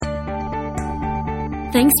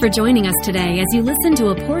Thanks for joining us today as you listen to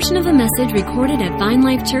a portion of a message recorded at Vine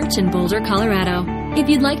Life Church in Boulder, Colorado. If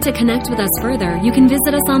you'd like to connect with us further, you can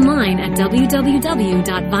visit us online at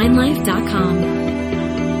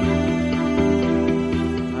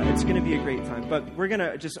www.vinelife.com. It's going to be a great time, but we're going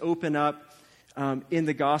to just open up in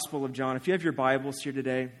the Gospel of John. If you have your Bibles here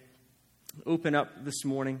today, open up this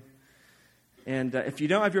morning. And if you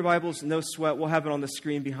don't have your Bibles, no sweat, we'll have it on the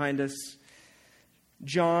screen behind us.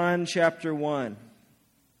 John chapter 1.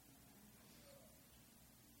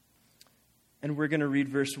 And we're going to read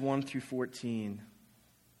verse 1 through 14.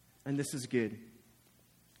 And this is good.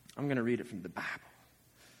 I'm going to read it from the Bible.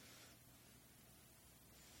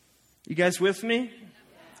 You guys with me?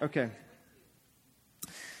 Okay.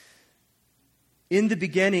 In the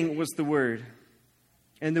beginning was the Word,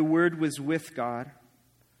 and the Word was with God,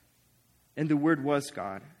 and the Word was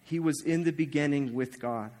God. He was in the beginning with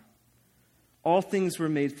God. All things were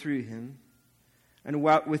made through Him, and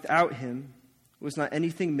without Him was not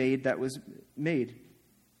anything made that was made.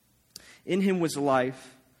 In Him was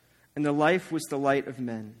life, and the life was the light of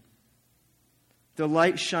men. The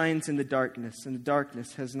light shines in the darkness, and the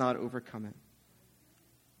darkness has not overcome it.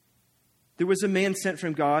 There was a man sent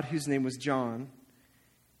from God whose name was John.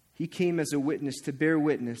 He came as a witness to bear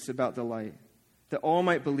witness about the light, that all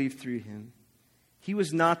might believe through him. He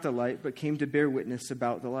was not the light, but came to bear witness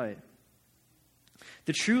about the light.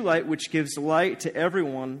 The true light, which gives light to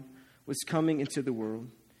everyone, was coming into the world.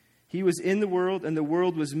 He was in the world, and the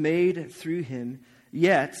world was made through him,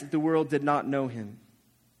 yet the world did not know him.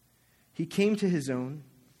 He came to his own,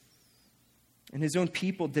 and his own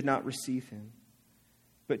people did not receive him.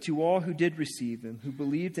 But to all who did receive him, who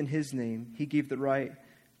believed in his name, he gave the right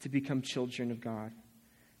to become children of God,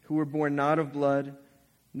 who were born not of blood,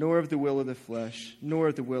 nor of the will of the flesh, nor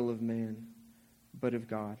of the will of man, but of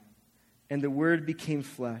God. And the Word became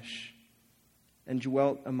flesh and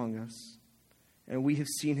dwelt among us, and we have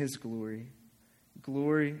seen his glory,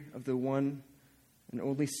 glory of the one and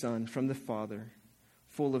only Son from the Father,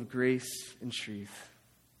 full of grace and truth.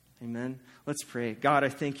 Amen. Let's pray. God, I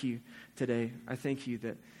thank you today. I thank you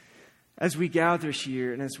that as we gather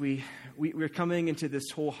here and as we're coming into this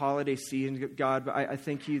whole holiday season, God, but I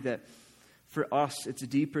thank you that for us, it's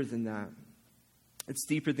deeper than that. It's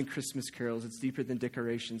deeper than Christmas carols. It's deeper than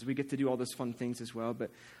decorations. We get to do all those fun things as well.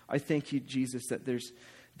 But I thank you, Jesus, that there's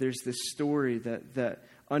this story that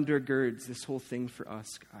undergirds this whole thing for us,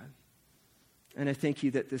 God. And I thank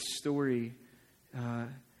you that this story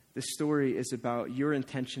is about your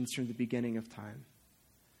intentions from the beginning of time.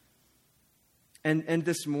 And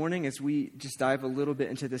this morning, as we just dive a little bit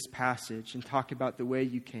into this passage and talk about the way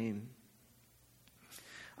you came,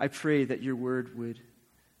 I pray that your word would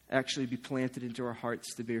actually be planted into our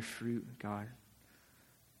hearts to bear fruit, God.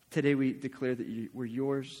 Today we declare that we're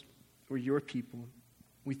yours, we're your people.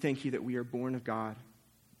 We thank you that we are born of God,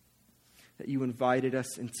 that you invited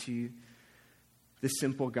us into the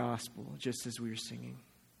simple gospel, just as we were singing.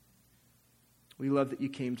 We love that you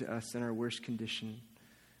came to us in our worst condition,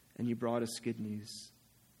 and you brought us good news.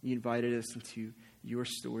 You invited us into your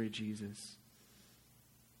story, Jesus.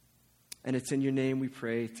 And it's in your name we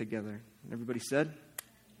pray together. Everybody said?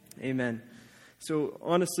 Amen. So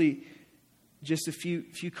honestly, just a few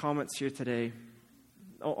comments here today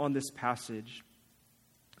on this passage.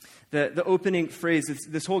 The opening phrase,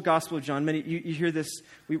 this whole Gospel of John, you hear this,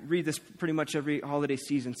 we read this pretty much every holiday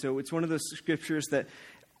season. So it's one of those scriptures that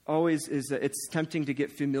always is, it's tempting to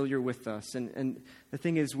get familiar with us. And the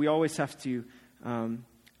thing is, we always have to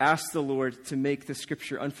ask the Lord to make the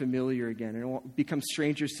scripture unfamiliar again and become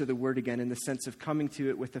strangers to the word again, in the sense of coming to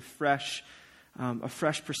it with a fresh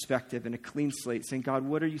perspective and a clean slate, saying, God,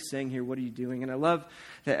 what are you saying here? What are you doing? And I love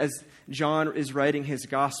that as John is writing his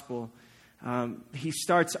gospel, he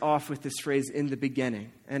starts off with this phrase, in the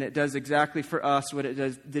beginning. And it does exactly for us what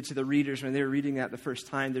it did to the readers when they were reading that the first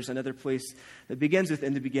time. There's another place that begins with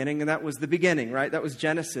in the beginning, and that was the beginning, right? That was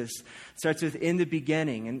Genesis. It starts with in the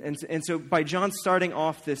beginning. And so by John starting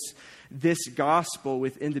off this gospel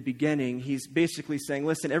with in the beginning, he's basically saying,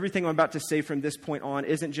 listen, everything I'm about to say from this point on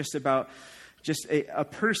isn't just about just a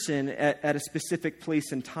person at a specific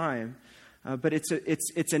place and time. But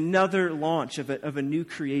it's another launch of a new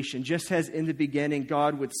creation. Just as in the beginning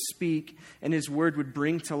God would speak and his word would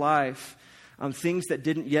bring to life things that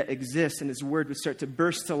didn't yet exist, and his word would start to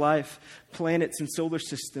burst to life, planets and solar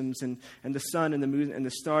systems and the sun and the moon and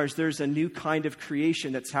the stars. There's a new kind of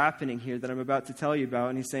creation that's happening here that I'm about to tell you about.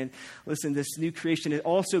 And he's saying, listen, this new creation, it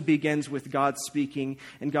also begins with God speaking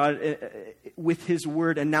and God with his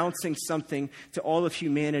word announcing something to all of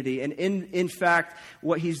humanity. And in fact,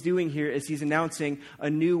 what he's doing here is he's announcing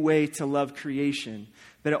a new way to love creation.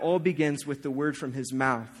 But it all begins with the word from his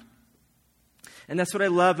mouth. And that's what I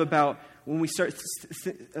love about when we start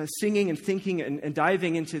singing and thinking and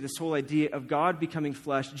diving into this whole idea of God becoming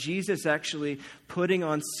flesh, Jesus actually putting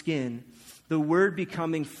on skin, the word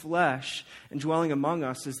becoming flesh and dwelling among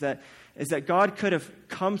us, is that God could have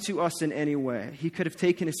come to us in any way. He could have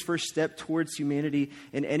taken his first step towards humanity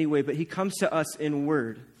in any way, but he comes to us in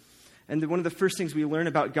word. And one of the first things we learn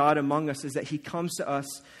about God among us is that he comes to us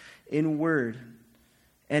in word.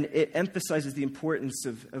 And it emphasizes the importance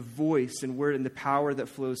of voice and word and the power that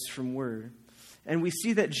flows from word. And we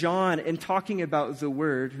see that John, in talking about the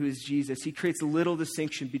word, who is Jesus, he creates little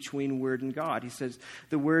distinction between word and God. He says,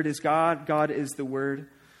 the word is God, God is the word.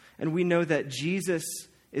 And we know that Jesus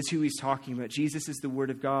is who he's talking about. Jesus is the word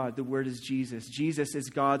of God. The word is Jesus. Jesus is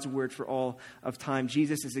God's word for all of time.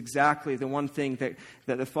 Jesus is exactly the one thing that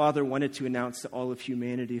the Father wanted to announce to all of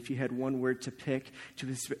humanity. If you had one word to pick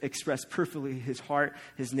to express perfectly his heart,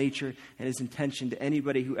 his nature, and his intention to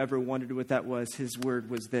anybody who ever wondered what that was, his word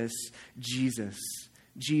was this: Jesus.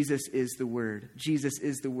 Jesus is the word. Jesus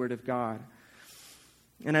is the word of God.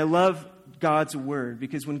 And I love God's word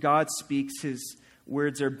because when God speaks, his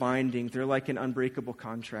words are binding. They're like an unbreakable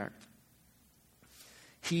contract.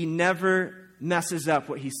 He never messes up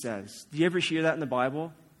what he says. Do you ever hear that in the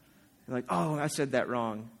Bible? You're like, oh, I said that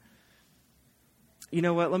wrong. You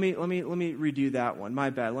know what? Let me redo that one.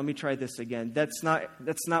 My bad. Let me try this again. That's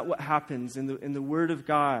not what happens in the Word of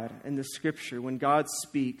God, in the Scripture. When God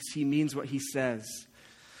speaks, he means what he says.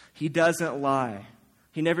 He doesn't lie.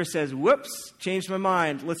 He never says, whoops, changed my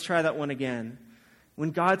mind. Let's try that one again.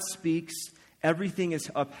 When God speaks, everything is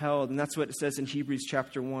upheld, and that's what it says in Hebrews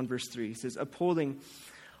chapter 1, verse 3. It says, upholding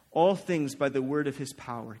all things by the word of his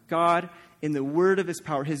power. God, in the word of his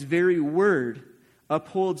power, his very word,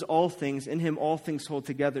 upholds all things. In him all things hold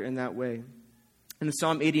together in that way. And in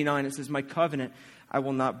Psalm 89, it says, my covenant I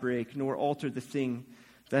will not break, nor alter the thing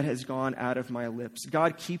that has gone out of my lips.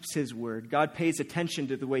 God keeps his word. God pays attention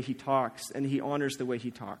to the way he talks, and he honors the way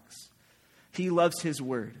he talks. He loves his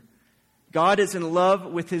word. God is in love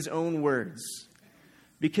with his own words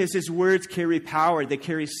because his words carry power. They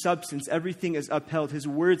carry substance. Everything is upheld. His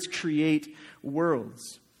words create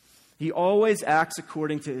worlds. He always acts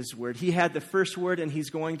according to his word. He had the first word and he's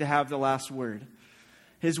going to have the last word.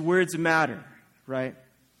 His words matter, right?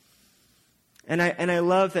 And I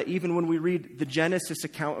love that even when we read the Genesis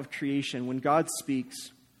account of creation, when God speaks,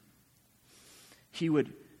 he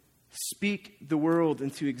would speak the world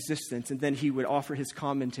into existence, and then he would offer his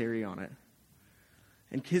commentary on it.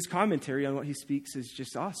 And his commentary on what he speaks is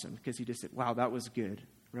just awesome, because he just said, wow, that was good,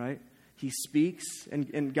 right? He speaks,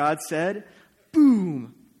 and God said,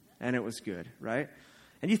 boom, and it was good, right?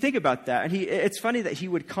 And you think about that, and it's funny that he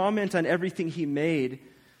would comment on everything he made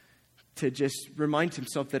to just remind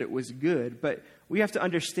himself that it was good, but we have to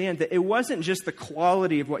understand that it wasn't just the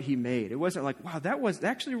quality of what he made. It wasn't like, wow, that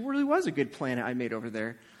actually really was a good planet I made over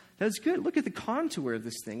there. That's good. Look at the contour of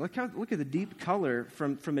this thing. Look at the deep color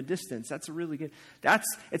from a distance. That's really good.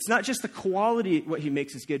 It's not just the quality what he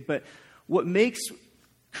makes is good, but what makes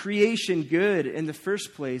creation good in the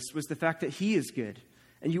first place was the fact that he is good.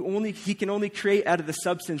 And he can only create out of the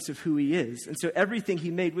substance of who he is. And so everything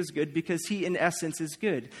he made was good because he in essence is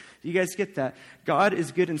good. Do you guys get that? God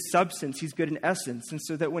is good in substance. He's good in essence. And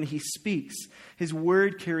so that when he speaks, his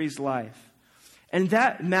word carries life. And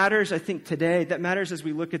that matters, I think, today. That matters as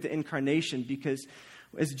we look at the incarnation, because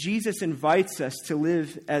as Jesus invites us to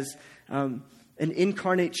live as an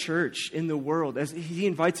incarnate church in the world, as he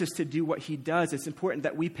invites us to do what he does, it's important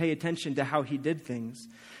that we pay attention to how he did things.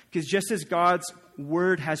 Because just as God's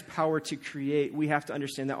word has power to create, we have to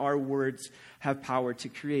understand that our words have power to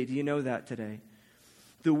create. Do you know that today?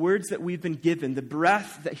 The words that we've been given, the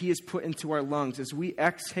breath that he has put into our lungs, as we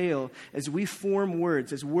exhale, as we form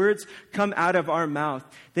words, as words come out of our mouth,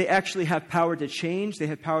 they actually have power to change. They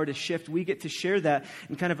have power to shift. We get to share that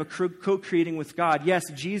in kind of a co-creating with God. Yes,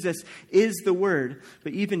 Jesus is the word,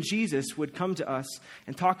 but even Jesus would come to us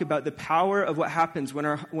and talk about the power of what happens when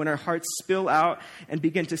our hearts spill out and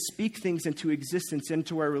begin to speak things into existence,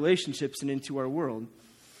 into our relationships and into our world.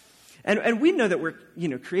 And we know that we're,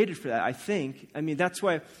 created for that, I think. I mean, that's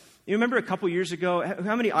why, you remember a couple years ago,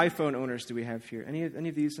 how many iPhone owners do we have here? Any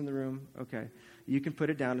of these in the room? Okay. You can put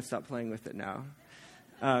it down and stop playing with it now.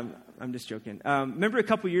 I'm just joking. Remember a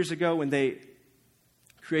couple years ago when they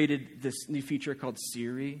created this new feature called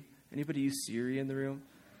Siri? Anybody use Siri in the room?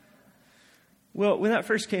 Well, when that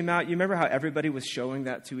first came out, you remember how everybody was showing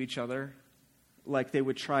that to each other? Like they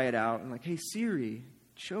would try it out and like, hey, Siri,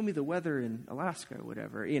 show me the weather in Alaska or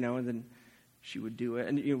whatever, and then she would do it.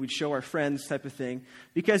 And we'd show our friends type of thing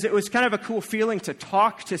because it was kind of a cool feeling to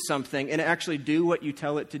talk to something and actually do what you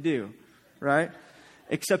tell it to do, right?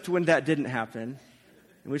 Except when that didn't happen,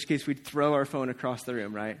 in which case we'd throw our phone across the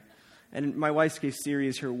room, right? And in my wife's case, Siri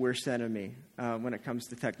is her worst enemy when it comes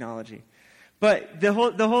to technology. But the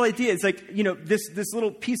whole idea is like, this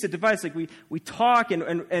little piece of device, like we talk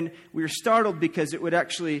and we were startled because it would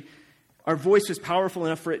actually, our voice was powerful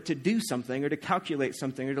enough for it to do something or to calculate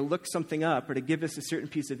something or to look something up or to give us a certain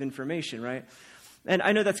piece of information, right? And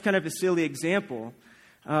I know that's kind of a silly example,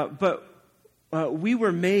 but we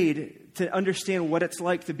were made to understand what it's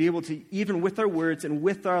like to be able to, even with our words and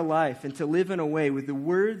with our life, and to live in a way with the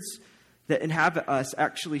words that inhabit us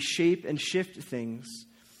actually shape and shift things.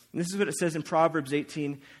 And this is what it says in Proverbs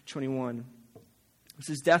 18:21. It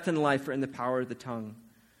says, death and life are in the power of the tongue,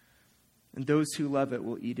 and those who love it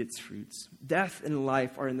will eat its fruits. Death and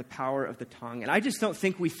life are in the power of the tongue. And I just don't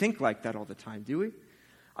think we think like that all the time, do we?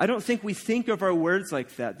 I don't think we think of our words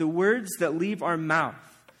like that. The words that leave our mouth,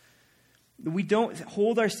 we don't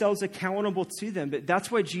hold ourselves accountable to them. But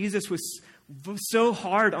that's why Jesus was so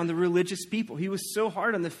hard on the religious people. He was so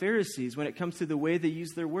hard on the Pharisees when it comes to the way they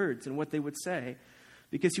use their words and what they would say.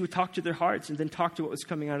 Because he would talk to their hearts and then talk to what was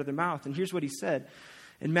coming out of their mouth. And here's what he said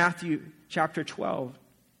in Matthew chapter 12,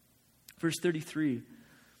 verse 33.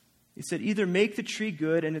 He said, either make the tree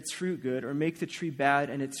good and its fruit good, or make the tree bad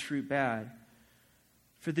and its fruit bad.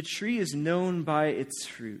 For the tree is known by its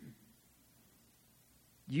fruit.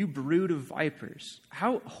 You brood of vipers.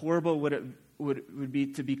 How horrible would it be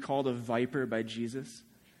to be called a viper by Jesus?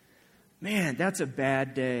 Man, that's a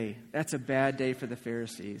bad day. That's a bad day for the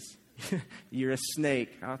Pharisees. You're a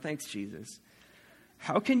snake. Oh, thanks, Jesus.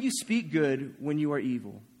 How can you speak good when you are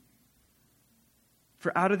evil?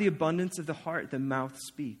 For out of the abundance of the heart, the mouth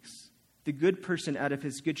speaks. The good person out of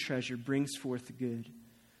his good treasure brings forth good,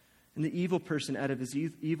 and the evil person out of his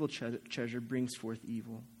evil treasure brings forth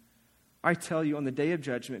evil. I tell you, on the day of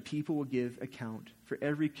judgment, people will give account for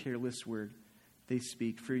every careless word they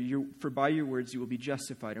speak. For by your words you will be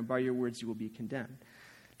justified, and by your words you will be condemned.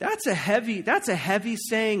 That's a heavy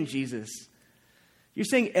saying, Jesus. You're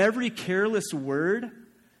saying every careless word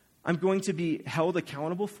I'm going to be held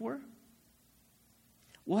accountable for?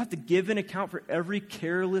 We'll have to give an account for every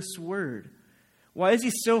careless word. Why is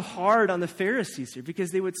he so hard on the Pharisees here?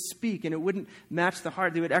 Because they would speak and it wouldn't match the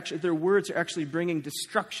heart. Their words are actually bringing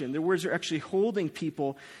destruction. Their words are actually holding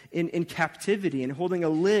people in captivity and holding a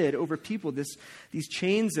lid over people. These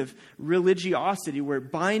chains of religiosity were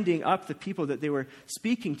binding up the people that they were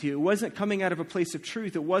speaking to. It wasn't coming out of a place of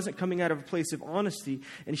truth. It wasn't coming out of a place of honesty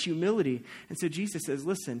and humility. And so Jesus says,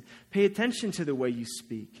 listen, pay attention to the way you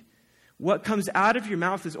speak. What comes out of your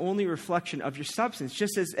mouth is only a reflection of your substance.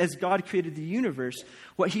 Just as God created the universe,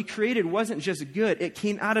 what he created wasn't just good. It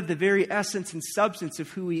came out of the very essence and substance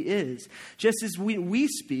of who he is. Just as we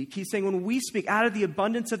speak, he's saying when we speak out of the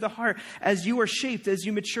abundance of the heart, as you are shaped, as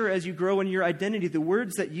you mature, as you grow in your identity, the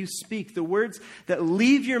words that you speak, the words that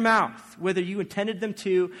leave your mouth, whether you intended them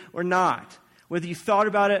to or not, whether you thought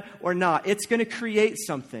about it or not, it's going to create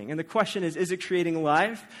something. And the question is it creating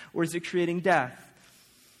life or is it creating death?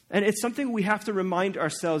 And it's something we have to remind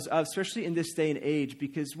ourselves of, especially in this day and age,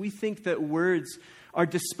 because we think that words are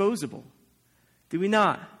disposable. Do we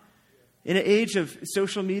not? In an age of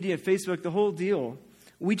social media and Facebook, the whole deal,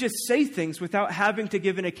 we just say things without having to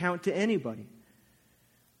give an account to anybody.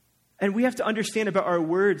 And we have to understand about our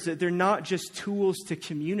words that they're not just tools to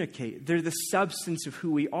communicate. They're the substance of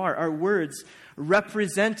who we are. Our words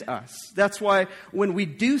represent us. That's why when we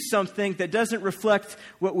do something that doesn't reflect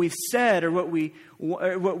what we've said or what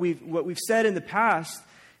we've said in the past,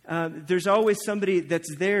 there's always somebody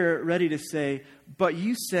that's there ready to say, but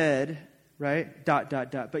you said, right, ...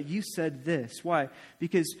 but you said this. Why?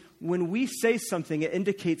 Because when we say something, it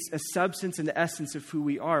indicates a substance and the essence of who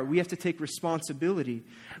we are. We have to take responsibility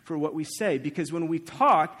for what we say, because when we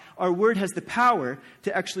talk, our word has the power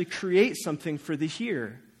to actually create something for the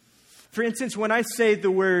hearer. For instance, when I say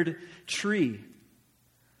the word tree,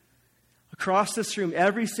 across this room,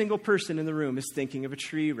 every single person in the room is thinking of a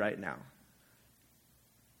tree right now.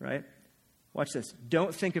 Right? Watch this.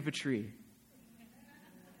 Don't think of a tree.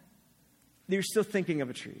 You're still thinking of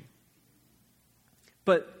a tree.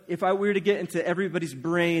 But if I were to get into everybody's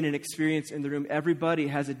brain and experience in the room, everybody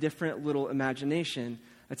has a different little imagination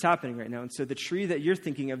that's happening right now. And so the tree that you're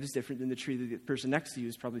thinking of is different than the tree that the person next to you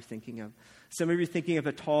is probably thinking of. Some of you are thinking of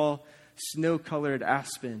a tall, snow-colored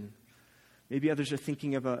aspen. Maybe others are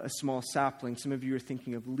thinking of a small sapling. Some of you are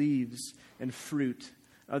thinking of leaves and fruit.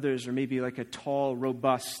 Others are maybe like a tall,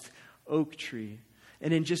 robust oak tree.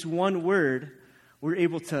 And in just one word, we're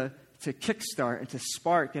able to kickstart and to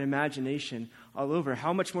spark an imagination all over.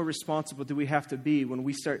 How much more responsible do we have to be when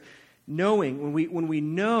we start knowing, when we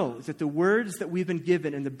know that the words that we've been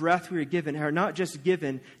given and the breath we are given are not just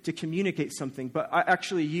given to communicate something, but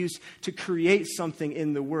actually used to create something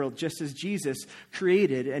in the world, just as Jesus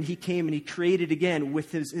created, and he came and he created again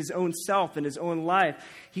with his own self and his own life.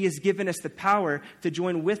 He has given us the power to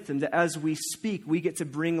join with him, that as we speak, we get to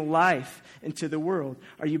bring life into the world.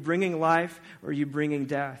 Are you bringing life or are you bringing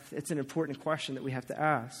death? It's an important question that we have to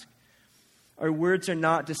ask. Our words are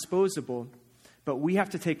not disposable, but we have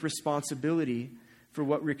to take responsibility for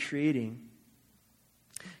what we're creating.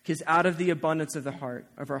 Because out of the abundance of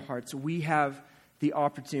our hearts, we have the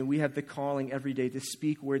opportunity, we have the calling every day to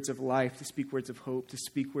speak words of life, to speak words of hope, to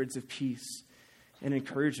speak words of peace and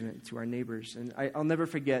encouragement to our neighbors. And I'll never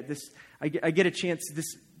forget this. I get a chance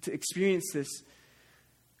to experience this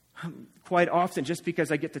quite often just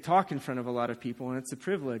because I get to talk in front of a lot of people, and it's a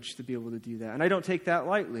privilege to be able to do that. And I don't take that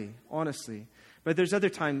lightly, honestly. But there's other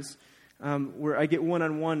times where I get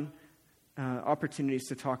one-on-one opportunities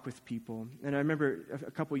to talk with people. And I remember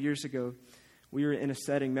a couple years ago, we were in a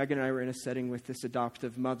setting, Megan and I were in a setting with this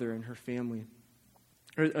adoptive mother and her family.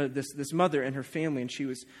 Or this mother and her family, and she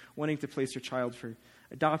was wanting to place her child for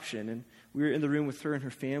adoption. And we were in the room with her and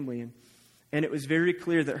her family, and it was very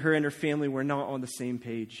clear that her and her family were not on the same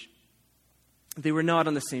page. They were not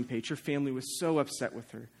on the same page. Her family was so upset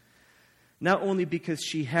with her. Not only because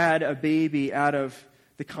she had a baby out of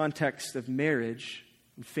the context of marriage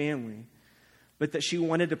and family, but that she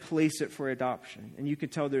wanted to place it for adoption. And you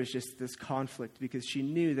could tell there was just this conflict because she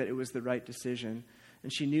knew that it was the right decision.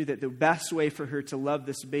 And she knew that the best way for her to love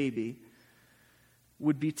this baby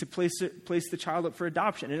would be to place the child up for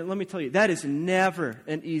adoption. And let me tell you, that is never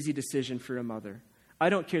an easy decision for a mother. I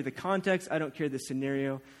don't care the context. I don't care the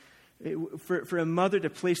scenario. For a mother to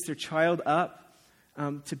place their child up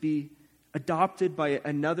to be adopted by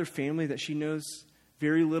another family that she knows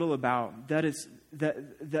very little about,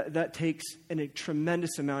 that takes a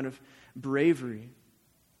tremendous amount of bravery.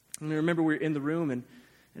 And I remember we were in the room and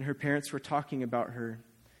her parents were talking about her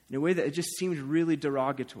in a way that it just seemed really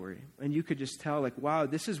derogatory. And you could just tell, like, wow,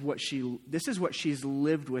 this is what she's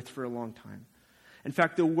lived with for a long time. In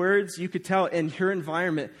fact, the words, you could tell in her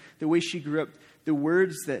environment, the way she grew up, the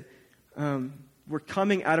words that were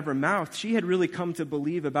coming out of her mouth, she had really come to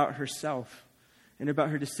believe about herself and about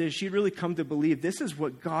her decision. She'd really come to believe, this is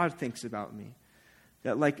what God thinks about me.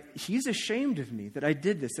 That, like, he's ashamed of me, that I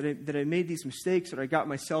did this, that I made these mistakes, that I got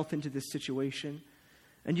myself into this situation.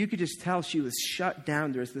 And you could just tell she was shut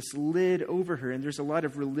down. There's this lid over her, and there's a lot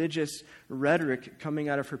of religious rhetoric coming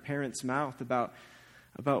out of her parents' mouth about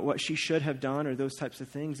what she should have done or those types of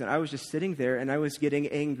things. And I was just sitting there, and I was getting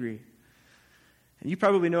angry. And you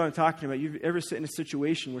probably know what I'm talking about. You've ever sit in a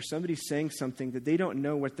situation where somebody's saying something that they don't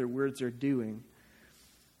know what their words are doing.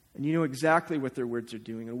 And you know exactly what their words are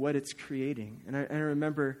doing and what it's creating. And I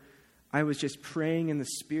remember I was just praying in the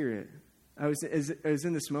Spirit. I was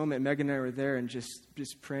in this moment, Megan and I were there and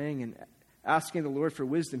just praying and asking the Lord for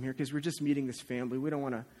wisdom here because we're just meeting this family. We don't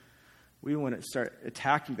want to start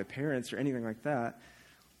attacking the parents or anything like that.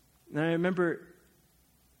 And I remember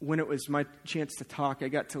when it was my chance to talk, I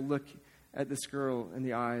got to look at this girl in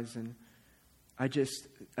the eyes, and I just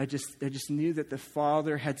knew that the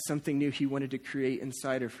Father had something new he wanted to create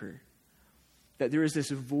inside of her. That there was this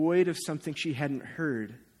void of something she hadn't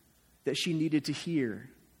heard that she needed to hear.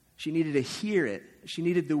 She needed to hear it. She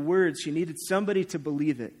needed the words. She needed somebody to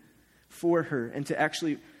believe it for her and to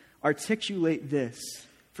actually articulate this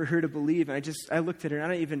for her to believe. And I looked at her,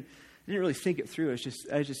 and I didn't really think it through.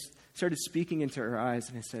 I just started speaking into her eyes,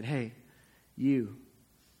 and I said, "Hey, you,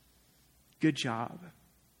 good job.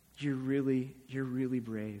 You're really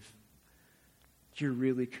brave. You're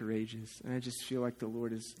really courageous." And I just feel like the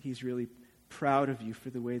Lord he's really proud of you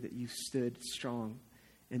for the way that you stood strong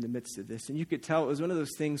in the midst of this. And you could tell it was one of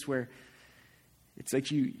those things where it's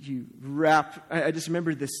like you wrap. I just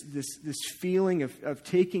remember this feeling of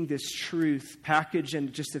taking this truth packaged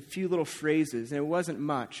in just a few little phrases. And it wasn't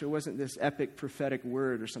much. It wasn't this epic prophetic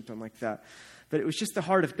word or something like that. But it was just the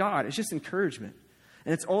heart of God. It's just encouragement.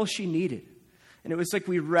 And it's all she needed. And it was like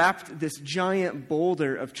we wrapped this giant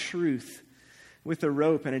boulder of truth with a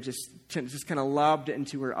rope, and it just kind of lobbed it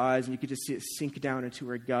into her eyes, and you could just see it sink down into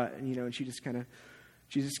her gut. And and she just kind of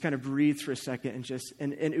She just kind of breathed for a second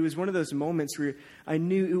and it was one of those moments where I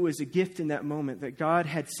knew it was a gift in that moment that God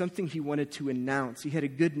had something he wanted to announce. He had a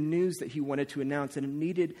good news that he wanted to announce, and it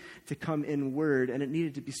needed to come in word, and it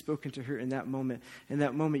needed to be spoken to her in that moment. In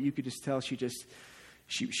that moment, you could just tell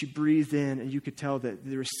she breathed in, and you could tell that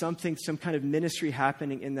there was some kind of ministry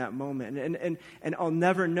happening in that moment. And I'll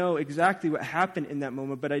never know exactly what happened in that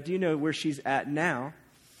moment, but I do know where she's at now.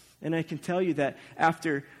 And I can tell you that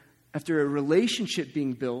after a relationship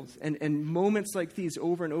being built and moments like these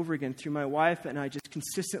over and over again through my wife and I just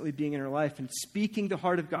consistently being in her life and speaking the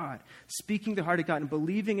heart of God and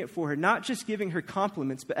believing it for her, not just giving her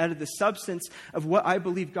compliments, but out of the substance of what I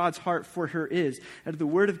believe God's heart for her is, out of the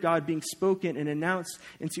word of God being spoken and announced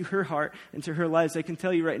into her heart, into her lives. I can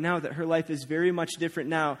tell you right now that her life is very much different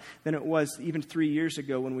now than it was even 3 years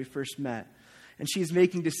ago when we first met. And she's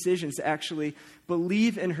making decisions to actually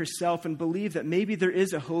believe in herself and believe that maybe there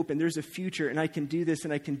is a hope and there's a future and I can do this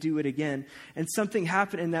and I can do it again. And something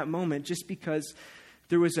happened in that moment just because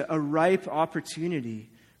there was a ripe opportunity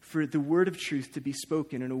for the word of truth to be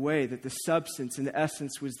spoken in a way that the substance and the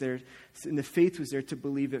essence was there and the faith was there to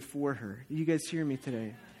believe it for her. You guys hear me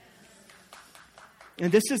today?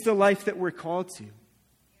 And this is the life that we're called to.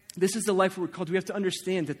 This is the life we're called to. We have to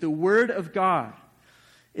understand that the word of God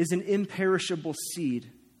is an imperishable seed.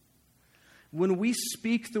 When we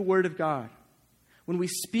speak the word of God, when we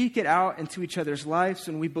speak it out into each other's lives,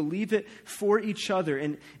 when we believe it for each other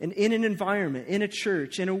and in an environment, in a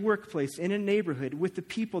church, in a workplace, in a neighborhood, with the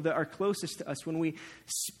people that are closest to us, when we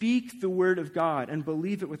speak the word of God and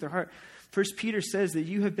believe it with our heart, 1 Peter says that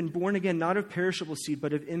you have been born again, not of perishable seed,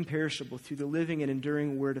 but of imperishable, through the living and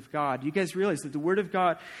enduring word of God. You guys realize that the word of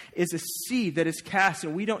God is a seed that is cast,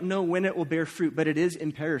 and we don't know when it will bear fruit, but it is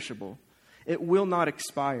imperishable. It will not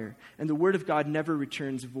expire. And the word of God never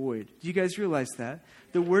returns void. Do you guys realize that?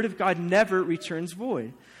 The word of God never returns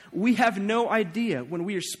void. We have no idea when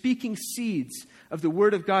we are speaking seeds of the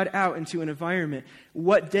word of God out into an environment,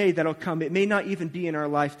 what day that'll come. It may not even be in our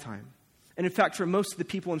lifetime. And in fact, for most of the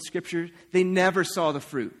people in Scripture, they never saw the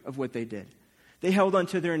fruit of what they did. They held on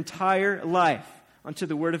to their entire life, onto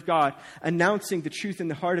the Word of God, announcing the truth in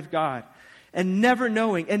the heart of God, and never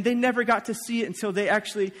knowing. And they never got to see it until they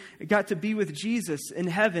actually got to be with Jesus in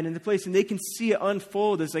heaven, in the place. And they can see it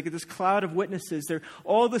unfold as like this cloud of witnesses. They're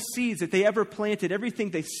all the seeds that they ever planted, everything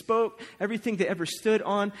they spoke, everything they ever stood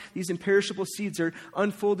on. These imperishable seeds are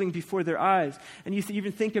unfolding before their eyes. And you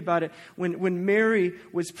even think about it, when Mary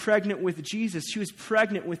was pregnant with Jesus, she was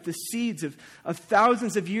pregnant with the seeds of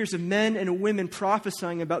thousands of years of men and women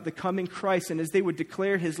prophesying about the coming Christ. And as they would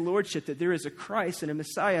declare his lordship, that there is a Christ and a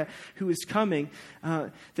Messiah who is coming,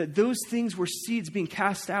 that those things were seeds being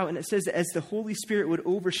cast out. And it says that as the Holy Spirit would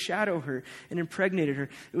overshadow her and impregnated her,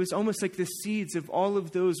 it was almost like the seeds of all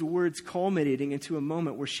of those words culminating into a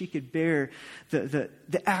moment where she could bear the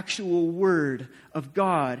actual word of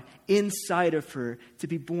God inside of her to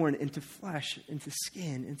be born into flesh, into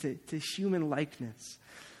skin, into human likeness.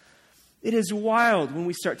 It is wild when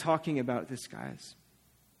we start talking about this, guys.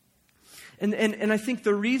 And I think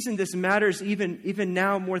the reason this matters even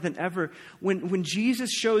now more than ever, when Jesus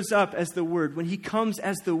shows up as the Word, when he comes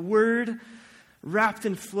as the Word wrapped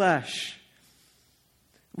in flesh,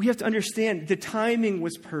 we have to understand the timing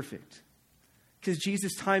was perfect. Because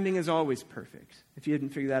Jesus' timing is always perfect, if you hadn't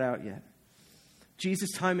figured that out yet.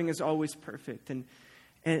 Jesus' timing is always perfect.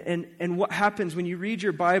 And what happens when you read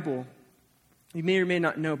your Bible, you may or may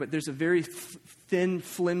not know, but there's a very thin,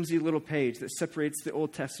 flimsy little page that separates the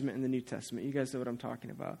Old Testament and the New Testament. You guys know what I'm talking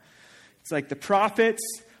about. It's like the prophets,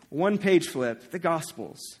 one page flip, the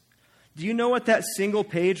Gospels. Do you know what that single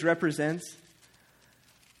page represents?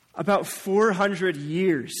 About 400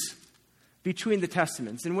 years between the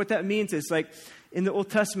Testaments. And what that means is, like, in the Old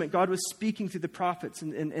Testament, God was speaking to the prophets,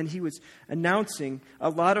 and he was announcing a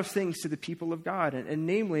lot of things to the people of God. And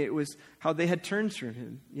namely, it was how they had turned from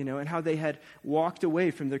him, and how they had walked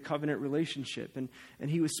away from their covenant relationship. And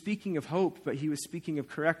he was speaking of hope, but he was speaking of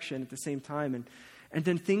correction at the same time. And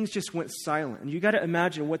then things just went silent. And you got to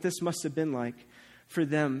imagine what this must have been like for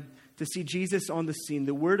them to see Jesus on the scene,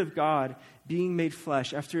 the Word of God being made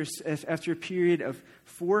flesh after a period of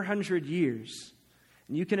 400 years.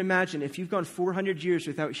 And you can imagine if you've gone 400 years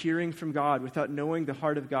without hearing from God, without knowing the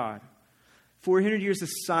heart of God, 400 years of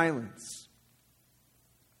silence,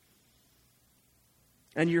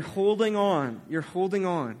 and you're holding on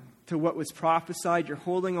to what was prophesied, you're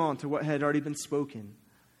holding on to what had already been spoken.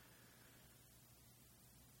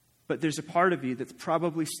 But there's a part of you that's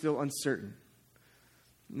probably still uncertain.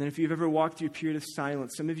 And then if you've ever walked through a period of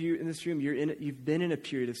silence, some of you in this room, you've been in a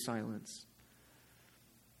period of silence.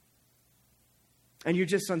 And you're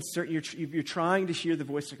just uncertain. You're trying to hear the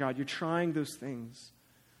voice of God. You're trying those things.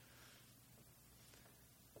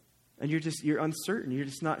 And you're uncertain. You're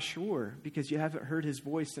just not sure because you haven't heard his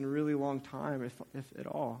voice in a really long time, if at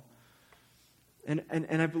all. And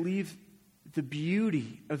I believe the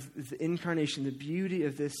beauty of the incarnation, the beauty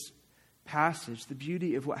of this passage, the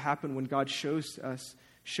beauty of what happened when God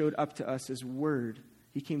showed up to us as Word.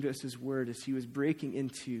 He came to us as Word as he was breaking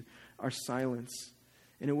into our silence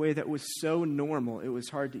in a way that was so normal, it was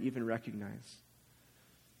hard to even recognize.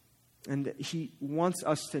 And he wants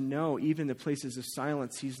us to know, even in the places of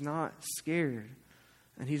silence, he's not scared.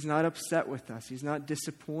 And he's not upset with us. He's not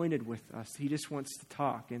disappointed with us. He just wants to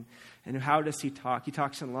talk. And how does he talk? He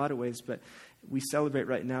talks in a lot of ways, but we celebrate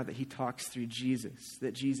right now that he talks through Jesus,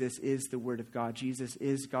 that Jesus is the Word of God. Jesus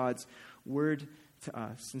is God's Word to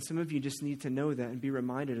us. And some of you just need to know that and be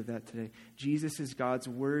reminded of that today. Jesus is God's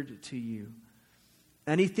Word to you.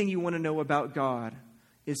 Anything you want to know about God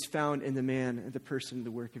is found in the man and the person and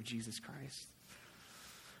the work of Jesus Christ.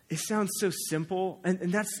 It sounds so simple,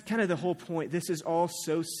 and that's kind of the whole point. This is all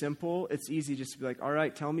so simple, it's easy just to be like, all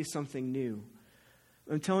right, tell me something new.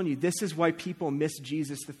 I'm telling you, this is why people missed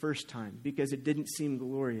Jesus the first time, because it didn't seem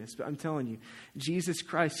glorious. But I'm telling you, Jesus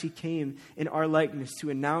Christ, he came in our likeness to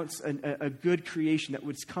announce a good creation that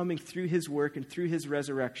was coming through his work and through his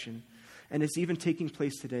resurrection. And it's even taking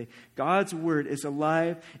place today. God's word is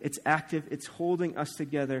alive, it's active, it's holding us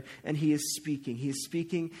together, and he is speaking. He is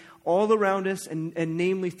speaking all around us, and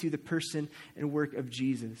namely through the person and work of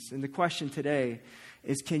Jesus. And the question today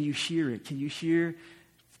is, can you hear it? Can you hear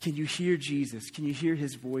Jesus? Can you hear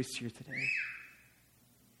his voice here today?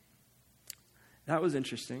 That was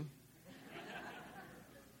interesting.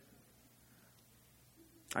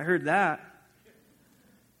 I heard that.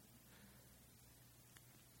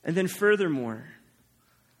 And then furthermore,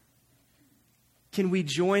 can we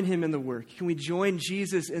join him in the work? Can we join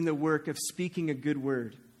Jesus in the work of speaking a good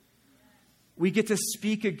word? We get to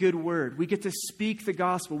speak a good word. We get to speak the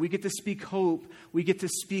gospel. We get to speak hope. We get to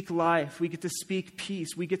speak life. We get to speak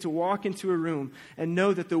peace. We get to walk into a room and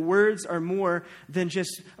know that the words are more than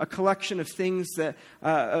just a collection of things that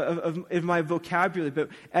of my vocabulary. But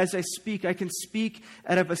as I speak, I can speak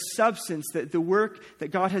out of a substance, that the work that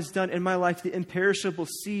God has done in my life, the imperishable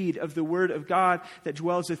seed of the word of God that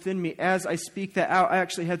dwells within me. As I speak that out, I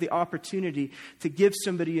actually have the opportunity to give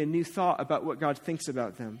somebody a new thought about what God thinks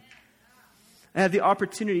about them. I have the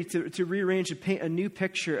opportunity to rearrange and paint a new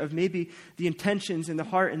picture of maybe the intentions and the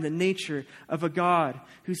heart and the nature of a God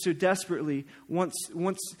who so desperately wants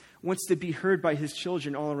to be heard by his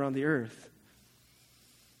children all around the earth.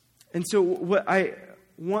 And so what I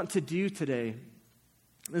want to do today,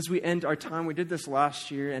 as we end our time, we did this last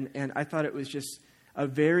year, and I thought it was just a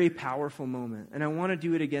very powerful moment. And I want to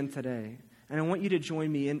do it again today. And I want you to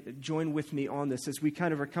join with me on this as we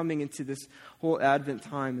kind of are coming into this whole Advent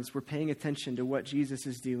time, as we're paying attention to what Jesus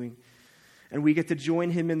is doing. And we get to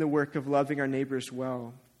join him in the work of loving our neighbors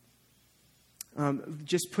well.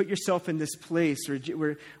 Just put yourself in this place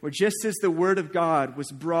where just as the word of God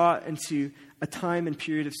was brought into a time and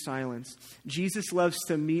period of silence, Jesus loves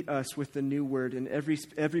to meet us with the new word in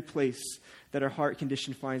every place that our heart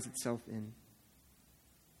condition finds itself in.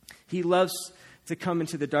 He loves to come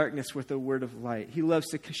into the darkness with a word of light. He loves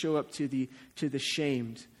to show up to the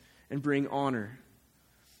shamed and bring honor.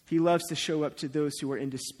 He loves to show up to those who are in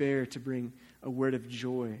despair to bring a word of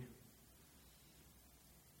joy.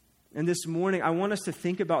 And this morning, I want us to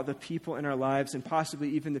think about the people in our lives and possibly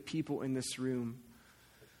even the people in this room.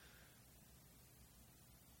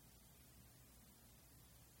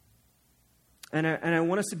 And I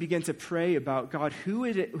want us to begin to pray about, God, who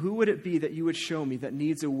would it be that you would show me that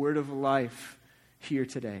needs a word of life here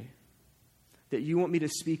today? That you want me to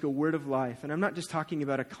speak a word of life. And I'm not just talking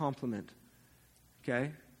about a compliment,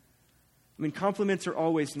 okay? I mean, compliments are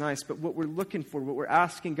always nice, but what we're looking for, what we're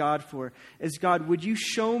asking God for is, God, would you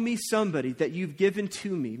show me somebody that you've given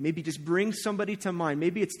to me? Maybe just bring somebody to mind.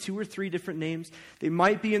 Maybe it's 2 or 3 different names. They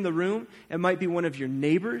might be in the room. It might be one of your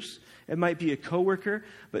neighbors. It might be a coworker,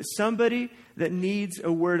 but somebody that needs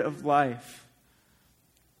a word of life.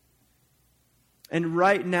 And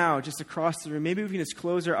right now, just across the room, maybe we can just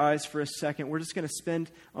close our eyes for a second. We're just going to spend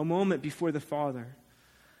a moment before the Father.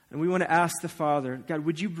 And we want to ask the Father, God,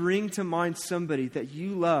 would you bring to mind somebody that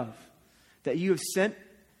you love, that you have sent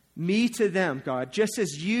me to them, God, just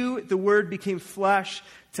as you, the Word, became flesh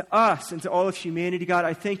to us and to all of humanity. God,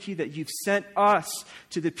 I thank you that you've sent us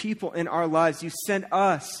to the people in our lives. You've sent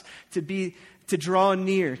us to to draw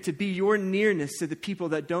near, to be your nearness to the people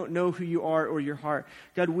that don't know who you are or your heart.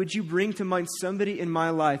 God, would you bring to mind somebody in my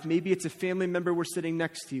life? Maybe it's a family member we're sitting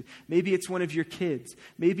next to. Maybe it's one of your kids.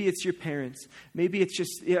 Maybe it's your parents. Maybe it's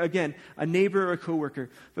just, again, a neighbor or a coworker.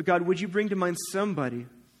 But God, would you bring to mind somebody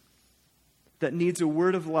that needs a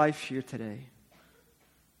word of life here today?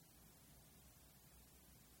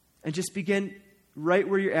 And just begin right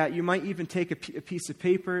where you're at. You might even take a piece of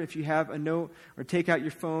paper if you have a note, or take out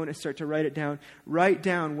your phone and start to write it down. Write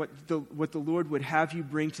down what the Lord would have you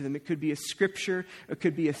bring to them. It could be a scripture. It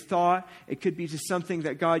could be a thought. It could be just something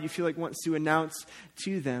that God, you feel like, wants to announce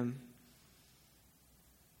to them.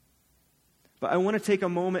 But I want to take a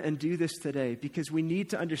moment and do this today, because we need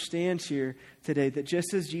to understand here today that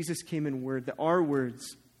just as Jesus came in word, that our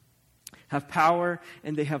words have power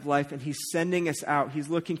and they have life, and he's sending us out. He's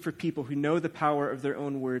looking for people who know the power of their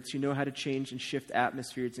own words, who know how to change and shift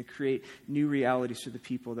atmospheres and create new realities for the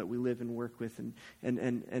people that we live and work with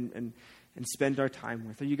and spend our time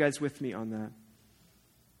with. Are you guys with me on that?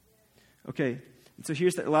 Okay, and so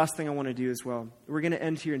here's the last thing I want to do as well. We're going to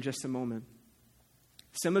end here in just a moment.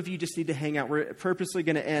 Some of you just need to hang out. We're purposely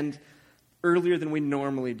going to end earlier than we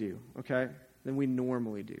normally do, okay? Than we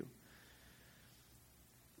normally do.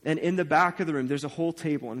 And in the back of the room, there's a whole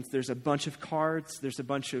table, and there's a bunch of cards, there's a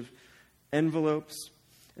bunch of envelopes.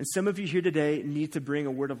 And some of you here today need to bring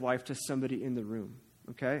a word of life to somebody in the room,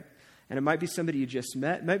 okay? And it might be somebody you just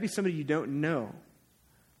met. It might be somebody you don't know,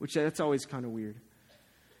 which that's always kind of weird.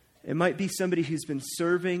 It might be somebody who's been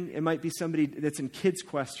serving. It might be somebody that's in Kids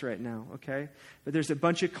Quest right now, okay? But there's a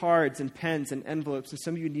bunch of cards and pens and envelopes, and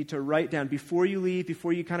some of you need to write down before you leave,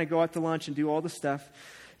 before you kind of go out to lunch and do all the stuff.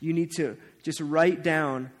 You need to just write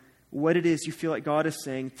down what it is you feel like God is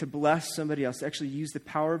saying to bless somebody else. Actually use the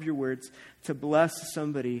power of your words to bless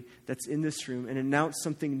somebody that's in this room and announce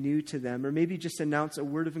something new to them. Or maybe just announce a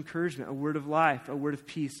word of encouragement, a word of life, a word of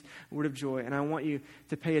peace, a word of joy. And I want you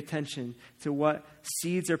to pay attention to what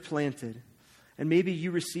seeds are planted. And maybe you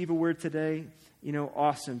receive a word today.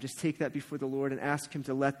 Awesome. Just take that before the Lord and ask him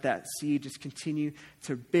to let that seed just continue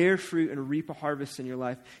to bear fruit and reap a harvest in your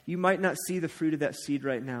life. You might not see the fruit of that seed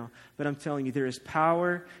right now, but I'm telling you, there is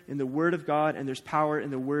power in the word of God, and there's power in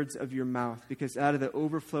the words of your mouth, because out of the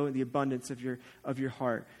overflow and the abundance of your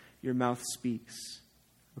heart, your mouth speaks.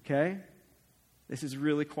 Okay? This is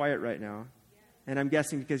really quiet right now, and I'm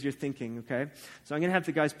guessing because you're thinking, okay? So I'm going to have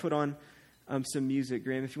the guys put on some music.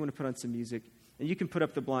 Graham, if you want to put on some music. And you can put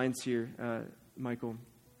up the blinds here, Michael.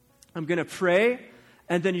 I'm going to pray,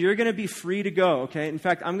 and then you're going to be free to go, okay? In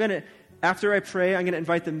fact, after I pray, I'm going to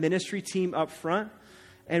invite the ministry team up front,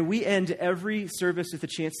 and we end every service with a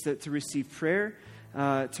chance to receive prayer,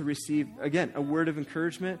 to receive, again, a word of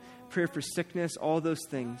encouragement, prayer for sickness, all those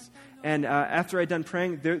things. And after I'm done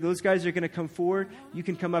praying, those guys are going to come forward. You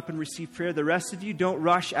can come up and receive prayer. The rest of you, don't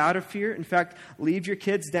rush out of here. In fact, leave your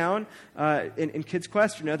kids down in Kids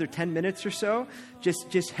Quest for another 10 minutes or so.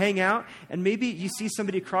 Just hang out. And maybe you see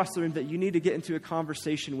somebody across the room that you need to get into a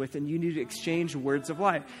conversation with, and you need to exchange words of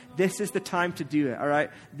life. This is the time to do it, all right?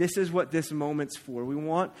 This is what this moment's for. We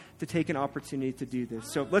want to take an opportunity to do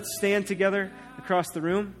this. So let's stand together across the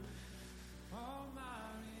room.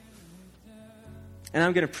 And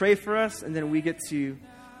I'm going to pray for us, and then we get to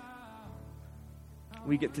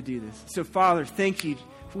do this. So, Father, thank you.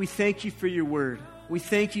 We thank you for your word. We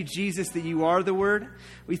thank you, Jesus, that you are the word.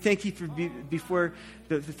 We thank you for before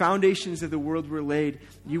the foundations of the world were laid,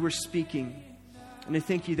 you were speaking. And I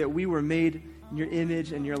thank you that we were made in your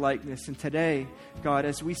image and your likeness. And today, God,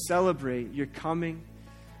 as we celebrate your coming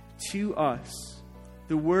to us,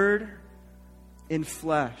 the word in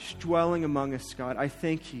flesh, dwelling among us, God, I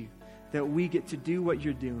thank you that we get to do what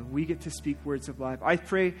you're doing. We get to speak words of life. I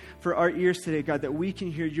pray for our ears today, God, that we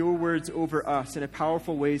can hear your words over us in a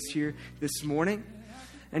powerful ways here this morning.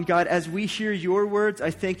 And God, as we hear your words,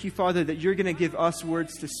 I thank you, Father, that you're going to give us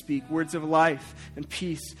words to speak, words of life and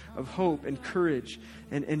peace, of hope and courage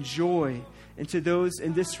and joy. And to those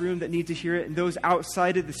in this room that need to hear it, and those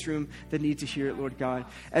outside of this room that need to hear it, Lord God.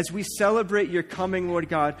 As we celebrate your coming, Lord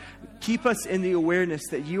God, keep us in the awareness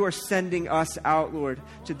that you are sending us out, Lord,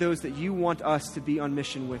 to those that you want us to be on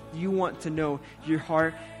mission with. You want to know your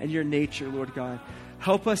heart and your nature, Lord God.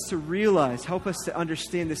 Help us to realize, help us to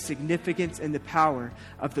understand the significance and the power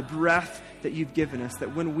of the breath that you've given us,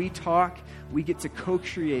 that when we talk, we get to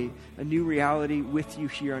co-create a new reality with you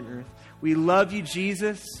here on earth. We love you,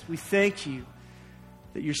 Jesus. We thank you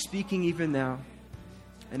that you're speaking even now.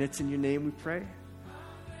 And it's in your name we pray.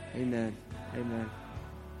 Amen. Amen.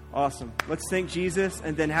 Awesome. Let's thank Jesus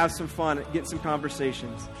and then have some fun, get some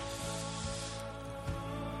conversations.